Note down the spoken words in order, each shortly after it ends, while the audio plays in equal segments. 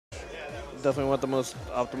definitely want the most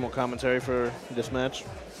optimal commentary for this match.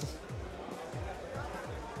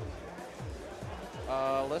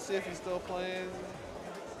 Let's see if he's still playing.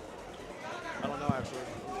 I don't know, actually.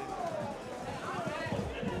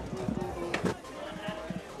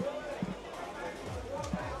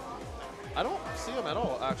 I don't see him at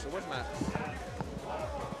all, actually. Where's Max?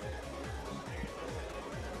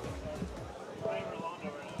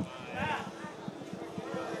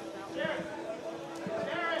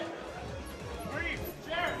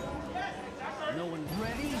 No one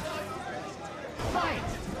ready? Fight!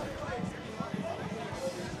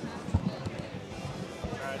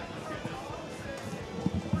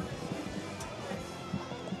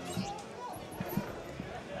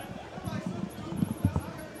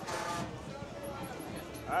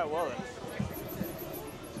 All right, well then.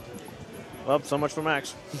 Well, so much for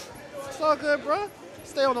Max. It's all good, bro.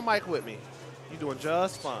 Stay on the mic with me. You doing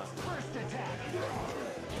just fine.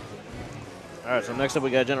 All right, so next up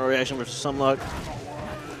we got General Reaction versus SomeLuck.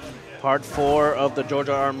 Part 4 of the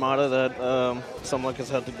Georgia Armada that SomeLuck has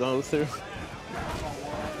had to go through.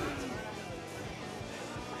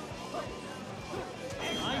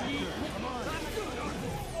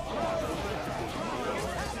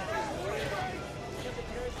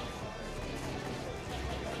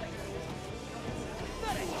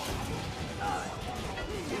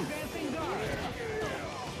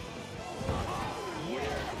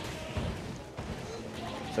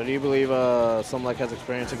 So do you believe SomeLuck has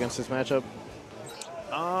experience against this matchup?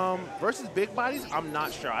 Versus big bodies, I'm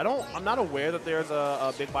not sure. I'm not aware that there's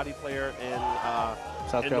a big body player in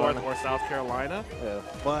North or South Carolina. Yeah.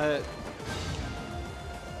 But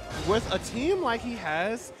with a team like he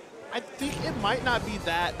has, I think it might not be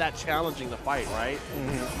that challenging to fight, right?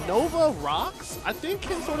 Mm-hmm. Nova Rocks, I think,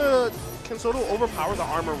 can sort of overpower the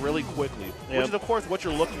armor really quickly, which is of course what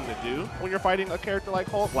you're looking to do when you're fighting a character like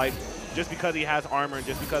Hulk. Like, just because he has armor and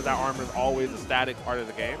just because that armor is always a static part of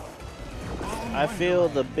the game. I feel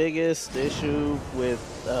the biggest issue with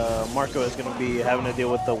Marco is going to be having to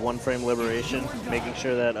deal with the one-frame liberation, making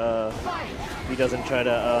sure that he doesn't try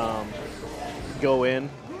to go in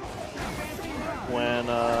when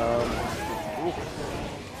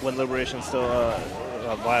liberation's still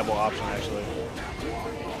a viable option, actually.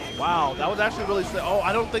 Wow, that was actually really sick. Oh,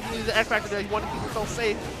 I don't think he needed the X Factor there. He wanted to keep himself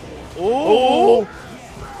safe. Oh!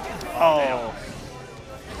 Oh.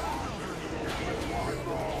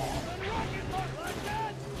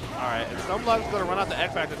 All right, and SomeLuck's going to run out the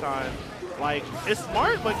X Factor time. Like, it's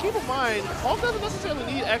smart, but keep in mind, Hulk doesn't necessarily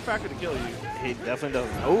need X Factor to kill you. He definitely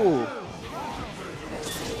doesn't. Ooh.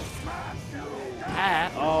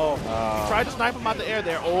 Oh. Tried to snipe him out the air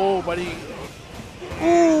there. Oh, but he...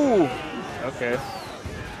 Ooh. Okay.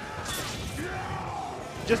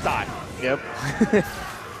 Just die. Yep.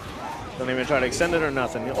 Don't even try to extend it or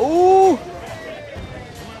nothing. Ooh!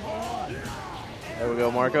 There we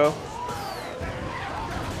go, Marco.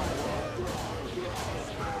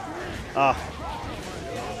 Ah.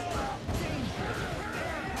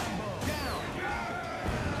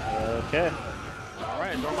 Okay. All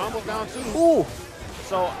right, Dormammu's down too. Ooh!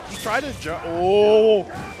 So he tried to jump. Oh!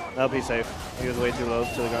 That'll be safe. He was way too low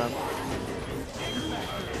to the ground.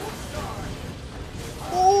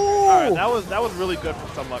 Ooh! All right, that was really good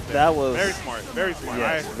from SomeLuck there. That was very smart. Very smart.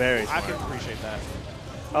 Yes, very smart. I can appreciate that.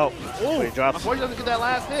 Oh, Ooh, he drops. unfortunately, doesn't get that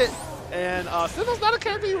last hit. And Sizzle's not a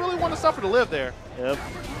character you really want to suffer to live there. Yep.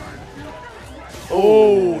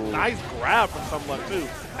 Oh, nice grab from SomeLuck too.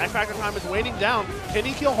 X Factor time is waning down. Can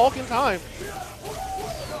he kill Hulk in time?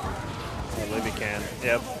 I believe he can.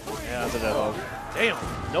 Yep. Yeah, that's a dead Hulk. Damn.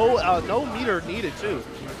 No meter needed too.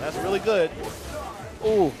 That's really good.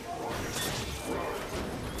 Ooh.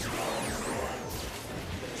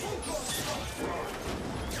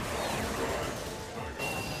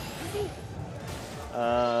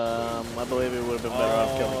 I believe he would have been better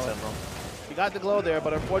off killing Sentinel. He got the glow there,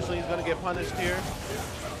 but unfortunately he's going to get punished here.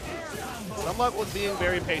 SomeLuck was being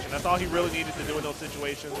very patient. That's all he really needed to do in those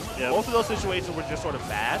situations. Yep. Most of those situations were just sort of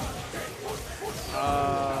bad.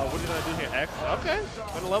 What are you going to do here? X? Okay.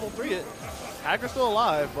 Going to level 3 it. Hacker's still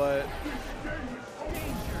alive, but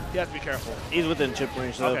he has to be careful. He's within chip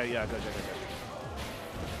range, though. Okay, yeah, good.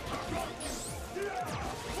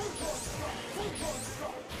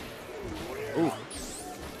 Ooh.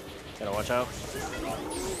 Gotta watch out.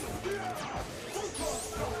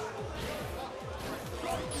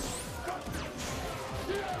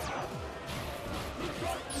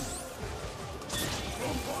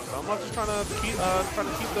 SomeLuck just trying to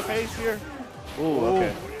keep the pace here. Ooh,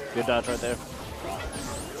 okay. Good dodge right there.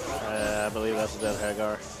 I believe that's a dead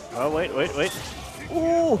Hagar. Oh, wait.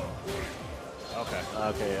 Ooh! Okay.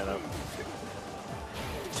 Okay, yeah, no.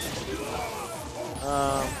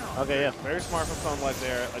 Okay, yeah. Very smart from SomeLuck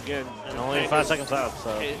there. Again, And only 5 seconds out,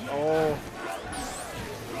 so. Oh.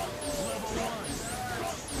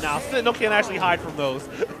 Now, Sentinel can't actually hide from those.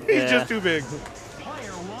 He's just too big.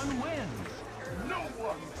 Player 1 wins.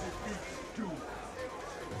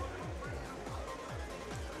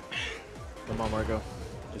 Come on, Marco.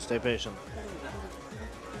 Just stay patient.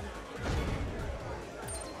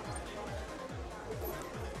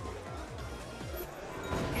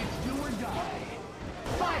 It's do or die.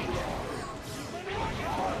 Fight.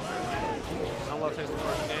 SomeLuck takes the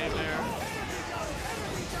first game there.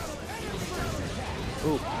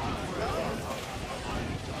 Ooh.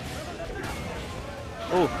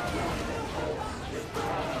 Ooh.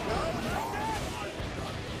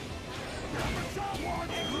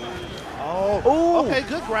 Oh, okay,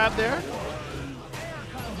 good grab there.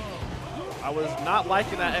 I was not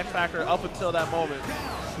liking that X Factor up until that moment.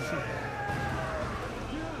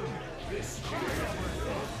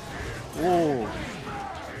 Ooh.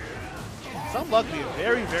 SomeLuck being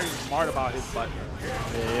very, very smart about his button.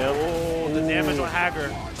 Yep. Oh, the damage on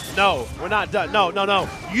Hager. No, we're not done. No, no, no.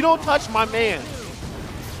 You don't touch my man.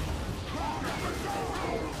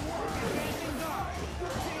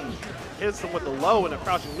 Hits him with the low and a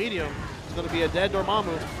crouching medium. It's going to be a dead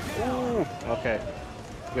Dormammu. Ooh. Okay.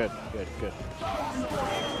 Good, good, good.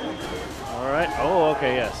 All right. Oh,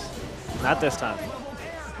 okay, yes. Not this time.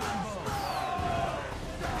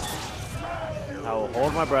 I will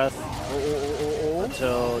hold my breath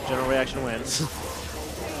until General Reaction wins.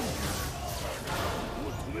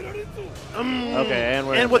 Okay, and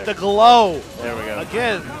we're in with there. the glow. There we go.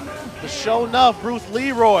 Again, the show enough Bruce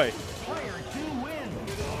Leroy. Player 2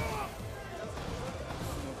 wins.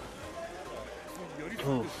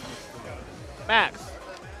 Ooh. Max.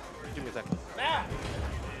 Give me a second. Max.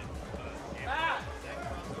 Max.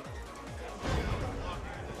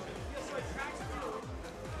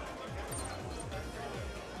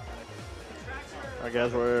 I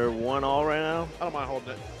guess we're 1-all right now. I don't mind holding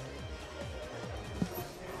it.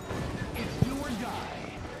 It's do or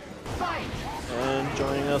die. Fight. And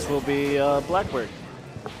joining us will be Blackbird.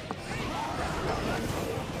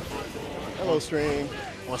 Hello, stream.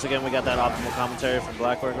 Once again, we got that optimal commentary from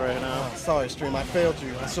Blackbird right now. Sorry, stream. I failed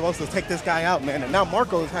you. I was supposed to take this guy out, man, and now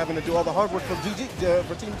Marco is having to do all the hard work for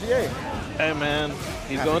for Team GA. Hey, man,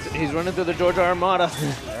 he's running through the Georgia Armada.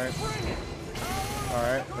 All right. All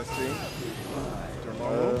right. Let's see.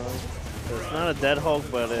 It's not a dead Hulk,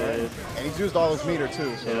 but And he's used all his meter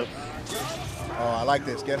too. So. Yep. Oh, I like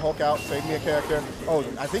this. Get Hulk out. Save me a character. Oh,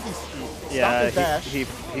 I think he stopped his dash. he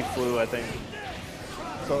flew, I think.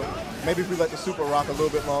 So maybe if we let the super rock a little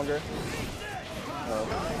bit longer.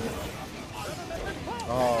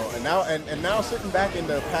 Oh, and now sitting back in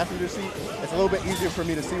the passenger seat, it's a little bit easier for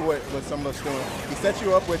me to see what SomeLuck's doing. He sets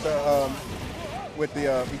you up with the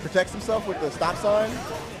he protects himself with the stop sign,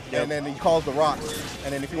 Yep. and then he calls the rocks.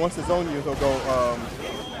 And then if he wants to zone you, he'll go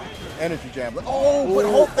energy jam. Oh, but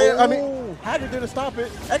Hulk there. I mean, Hager didn't stop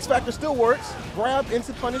it. X Factor still works. Grab,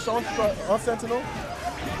 instant punish on Sentinel.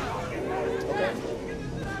 Okay.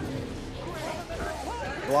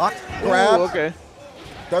 Blocked, grab. Okay.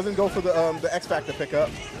 Doesn't go for the X Factor pickup.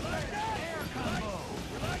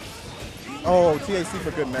 Oh, TAC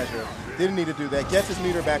for good measure. Didn't need to do that. Gets his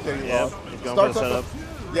meter back that he lost. He's going for the setup.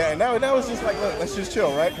 Yeah, and now it's just like, look, let's just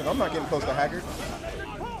chill, right? Because I'm not getting close to Haggard.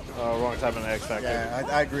 Wrong time in the X Factor. Yeah,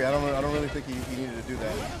 I agree. I don't really think he needed to do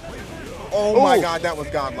that. Oh my God, that was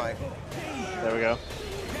godlike. There we go.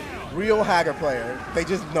 Real Haggard player. They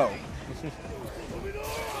just know.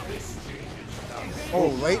 Oh,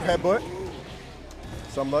 late headbutt.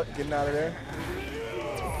 SomeLuck getting out of there.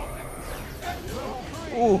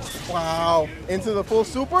 Ooh, wow. Into the full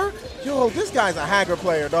super? Yo, this guy's a Haggard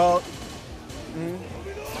player, dog.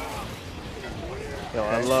 Yo,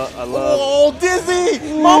 I love. Oh, Dizzy!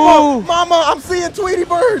 Mama, I'm seeing Tweety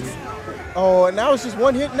birds. Oh, and now it's just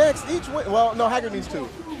one hit next. Each win. Well, no, Haggard needs two.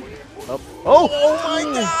 Oh my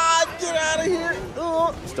God! Get out of here!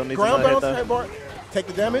 Still needs ground another bounce hit, headbutt. Take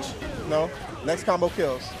the damage? No. Next combo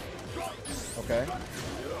kills. Okay.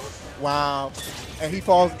 Wow. And he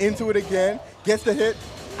falls into it again. Gets the hit.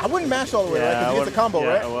 I wouldn't mash all the way, right? Because he gets a combo,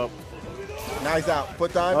 right? Well. Now he's out.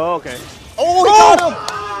 Foot dive. Oh, okay. Oh, he got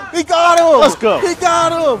him! He got him! Let's go. He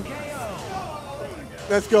got him!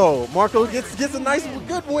 Let's go. Marco gets a nice,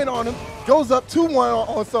 good win on him. Goes up 2-1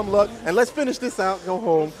 on SomeLuck. And let's finish this out. Go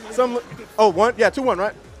home. 1? Yeah, 2-1,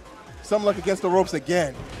 right? SomeLuck against the ropes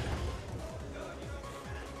again.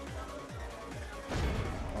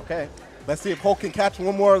 Okay. Let's see if Hulk can catch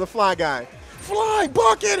one more of the fly guy. Fly,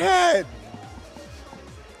 bucket head!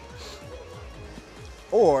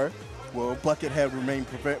 Or will Buckethead remain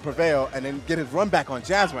prevail and then get his run back on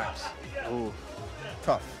Jazz Raps? Ooh.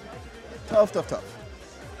 Tough. Tough, tough, tough.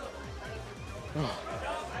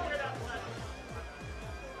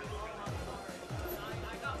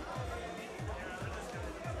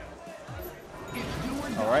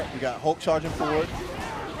 All right, we got Hulk charging forward.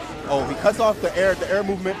 Oh, he cuts off the air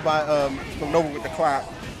movement by from Nova with the clap.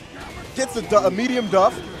 Gets a medium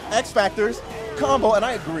duff, X Factors, combo, and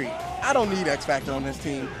I agree. I don't need X Factor on this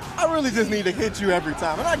team. I really just need to hit you every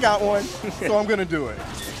time, and I got one, so I'm gonna do it.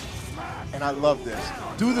 And I love this.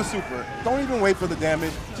 Do the super. Don't even wait for the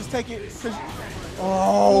damage. Just take it.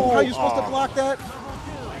 Oh, how are you supposed to block that?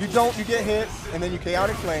 You don't. You get hit, and then you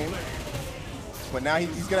Chaotic Flame. But now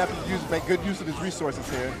he's gonna have to make good use of his resources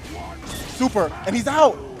here. Super, and he's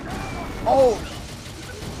out. Oh,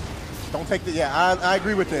 don't take the. Yeah, I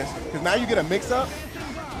agree with this because now you get a mix-up,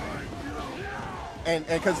 and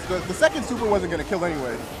because the second super wasn't gonna kill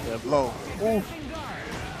anyway. Yep. Low. Ooh.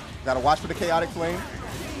 Gotta watch for the Chaotic Flame.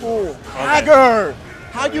 Ooh, Haggard.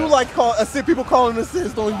 How you like people calling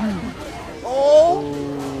assist on you? Oh,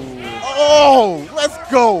 let's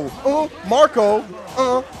go. Marco,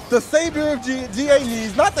 the savior of GA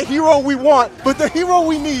needs, not the hero we want, but the hero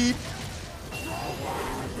we need.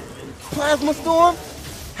 Plasma Storm,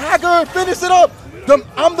 Haggard, finish it up.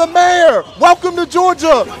 I'm the mayor. Welcome to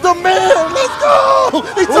Georgia. The mayor, let's go.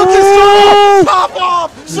 He took his shirt off, top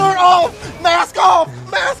off, shirt off, mask off,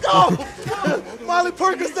 mask off. Miley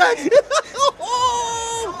Percocet.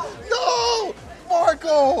 Oh, no,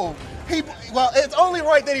 Marco. Well, it's only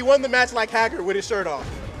right that he won the match like Haggard with his shirt off.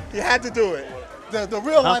 He had to do it. The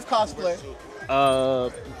real life cosplay.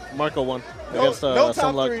 Marco won No against top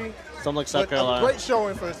SomeLuck. three. SomeLuck, South But a Carolina. great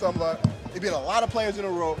showing for SomeLuck. He beat a lot of players in a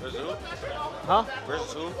row. Huh?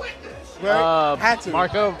 Versus who? Right? Had to.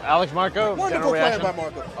 Marco, Alex Marco. Wonderful General play reaction. by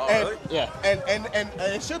Marco. Oh, and, really? Yeah. And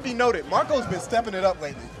it should be noted, Marco's been stepping it up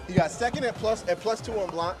lately. He got second at plus 2 on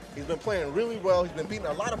block. He's been playing really well. He's been beating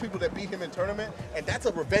a lot of people that beat him in tournament, and that's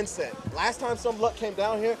a revenge set. Last time SomeLuck came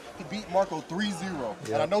down here, he beat Marco 3-0,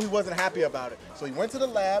 and I know he wasn't happy about it. So he went to the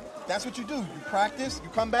lab. That's what you do. You practice, you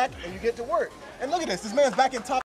come back, and you get to work. And look at this. This man's back in top.